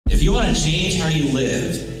If you want to change how you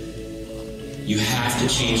live, you have to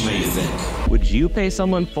change how you think. Would you pay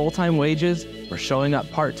someone full-time wages for showing up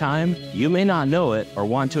part-time? You may not know it or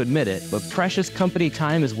want to admit it, but precious company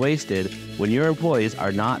time is wasted when your employees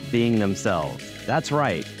are not being themselves. That's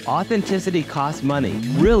right, authenticity costs money.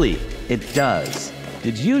 Really, it does.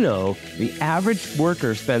 Did you know the average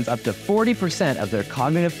worker spends up to 40% of their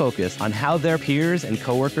cognitive focus on how their peers and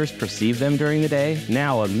coworkers perceive them during the day?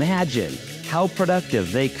 Now imagine how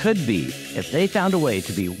productive they could be if they found a way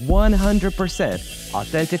to be 100%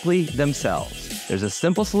 authentically themselves. There's a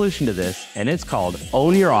simple solution to this, and it's called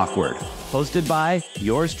Own Your Awkward, hosted by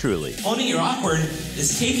yours truly. Owning your awkward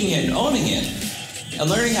is taking it and owning it, and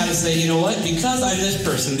learning how to say, you know what, because I'm this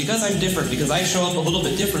person, because I'm different, because I show up a little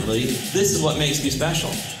bit differently, this is what makes me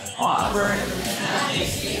special. Awkward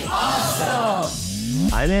makes me awesome.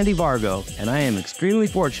 I'm Andy Vargo, and I am extremely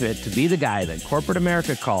fortunate to be the guy that corporate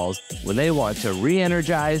America calls when they want to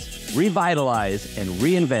re-energize, revitalize, and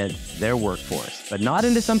reinvent their workforce. But not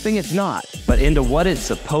into something it's not, but into what it's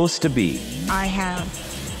supposed to be. I have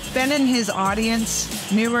been in his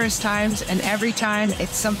audience numerous times, and every time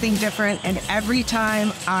it's something different, and every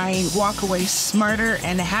time I walk away smarter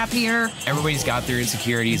and happier. Everybody's got their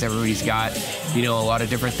insecurities, everybody's got, a lot of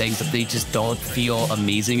different things that they just don't feel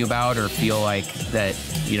amazing about or feel like that,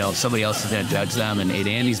 somebody else is going to judge them. And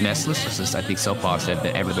Andy's message was just, I think, so positive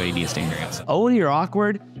that everybody needs to experience. Own Your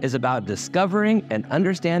Awkward is about discovering and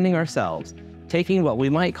understanding ourselves, taking what we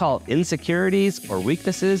might call insecurities or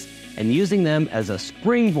weaknesses and using them as a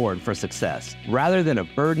springboard for success, rather than a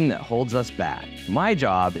burden that holds us back. My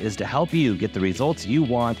job is to help you get the results you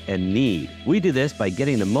want and need. We do this by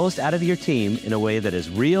getting the most out of your team in a way that is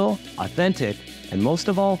real, authentic, and most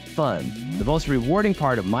of all, fun. The most rewarding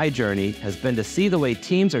part of my journey has been to see the way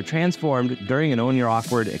teams are transformed during an Own Your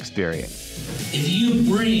Awkward experience. If you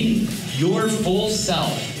bring your full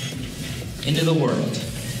self into the world,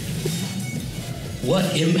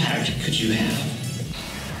 what impact could you have?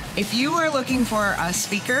 If you are looking for a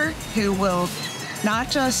speaker who will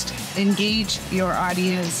not just engage your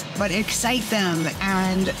audience, but excite them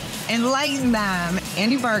and enlighten them,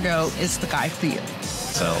 Andy Vargo is the guy for you.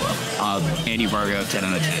 So, Andy Vargo, 10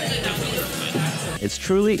 out of 10. It's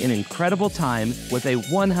truly an incredible time with a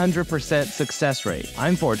 100% success rate.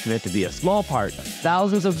 I'm fortunate to be a small part of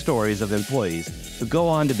thousands of stories of employees who go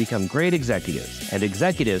on to become great executives, and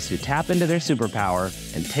executives who tap into their superpower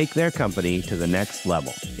and take their company to the next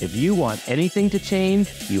level. If you want anything to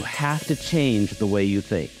change, you have to change the way you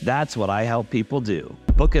think. That's what I help people do.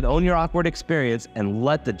 Book an Own Your Awkward experience and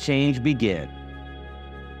let the change begin.